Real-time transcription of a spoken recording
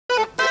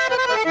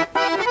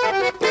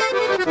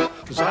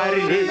За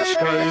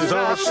речкой,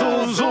 за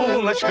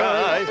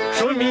Сузуночкой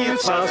шумит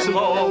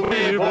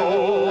сосновый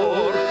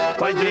бор.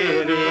 По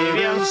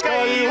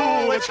деревенской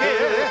улочке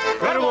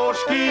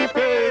горошки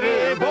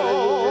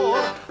перебор.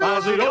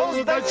 А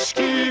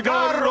звездочки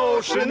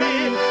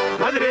горошины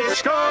над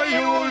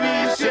речкою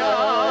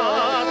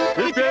висят.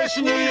 И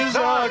песни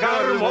за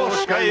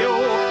гармошкою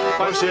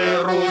по всей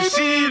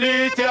Руси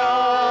летят.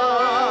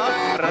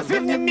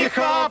 Развернем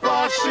меха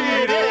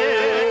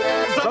пошире,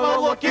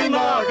 заволоки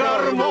на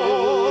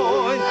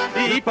гармонь.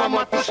 И по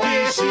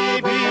матушке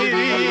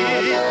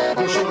Сибири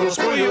душу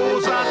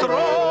русскую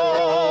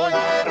затронь.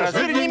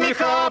 Разверни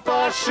меха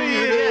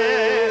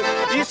пошире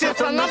и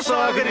сердце нам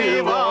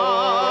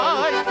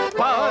согревай.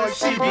 По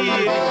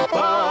Сибири,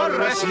 по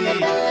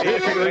России,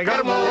 эх, играй,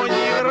 гармонь,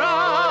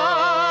 играй.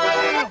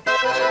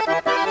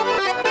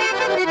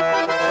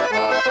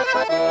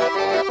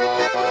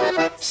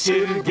 С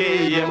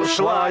Сергеем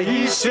шла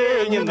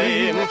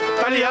Есениным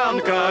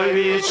тальянка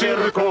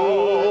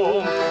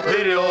вечерком.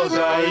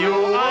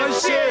 Березою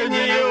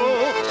осеннюю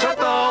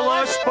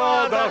шаталась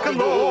под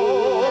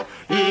окном.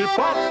 И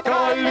под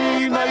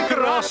калиной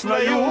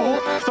красною,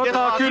 что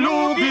так и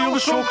любил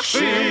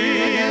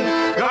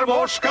Шукшин,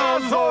 гармошка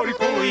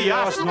зорьку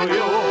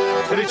ясную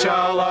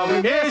встречала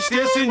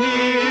вместе с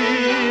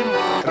ним.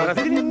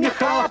 Разверни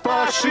меха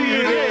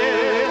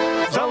пошире,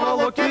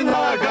 заволоки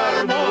на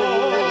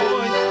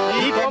гармонь.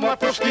 И по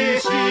матушке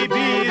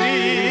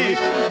Сибири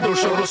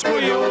душу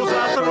русскую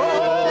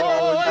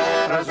затронь.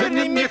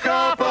 Разверни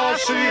меха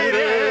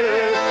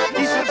пошире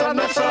и сердце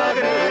нам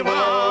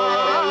согревай.